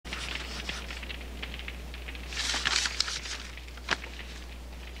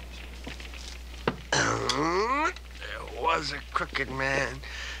was a crooked man,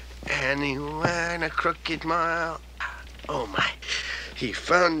 and he went a crooked mile. Oh, my. He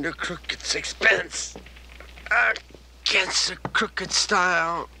found a crooked sixpence against a crooked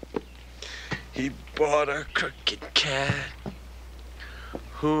style. He bought a crooked cat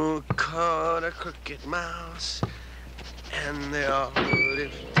who caught a crooked mouse, and they all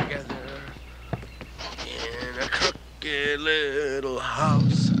lived together in a crooked little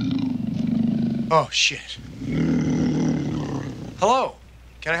house. Oh, shit. Hello.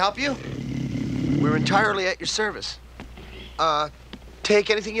 Can I help you? We're entirely at your service. Take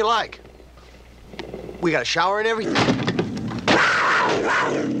anything you like. We got a shower and everything.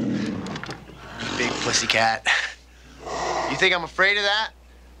 Big pussycat. You think I'm afraid of that?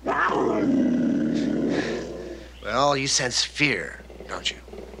 Well, you sense fear, don't you?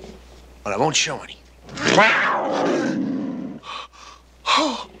 But I won't show any.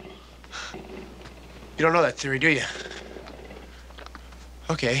 You don't know that theory, do you?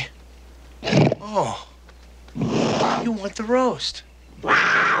 Okay. Oh. You want the roast.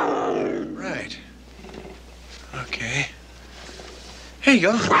 Right. Okay. Here you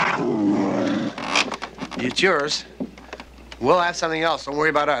go. It's yours. We'll have something else. Don't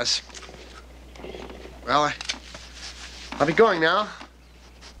worry about us. Well, I'll be going now.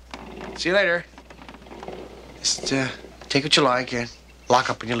 See you later. Just take what you like and lock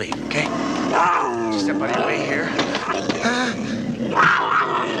up when you leave, okay? Just step out of your way here.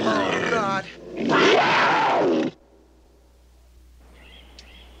 Oh, God.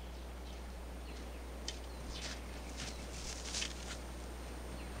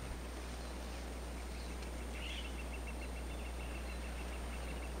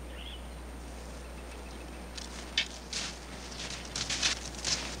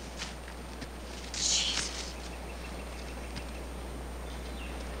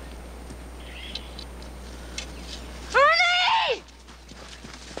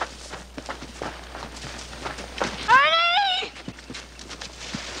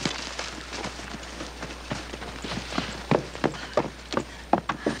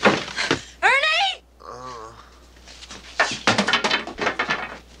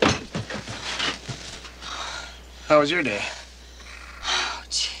 How was your day?